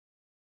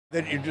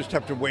That you just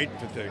have to wait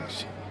for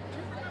things.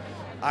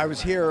 I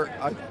was here,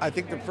 I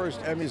think the first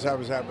Emmys I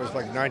was at was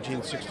like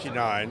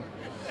 1969,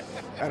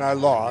 and I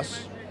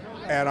lost.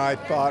 And I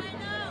thought,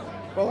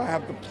 well, I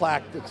have the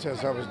plaque that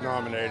says I was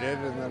nominated,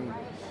 and then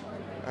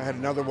I had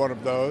another one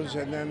of those,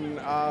 and then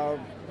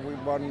we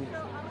won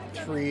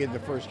 3 in the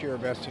first year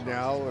of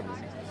SNL, and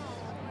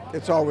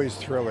it's always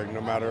thrilling, no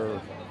matter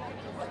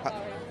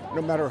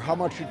how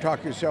much you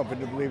talk yourself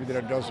into believing that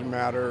it doesn't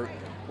matter.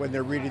 When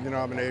they're reading the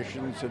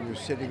nominations and you're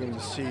sitting in the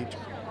seat,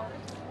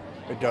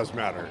 it does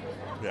matter.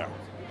 Yeah.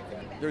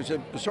 There's a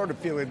sort of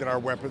feeling that our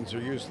weapons are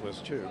useless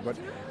too, but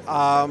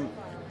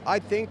I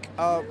think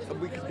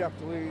we can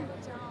definitely,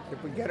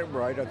 if we get it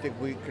right, I think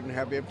we can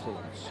have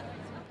influence.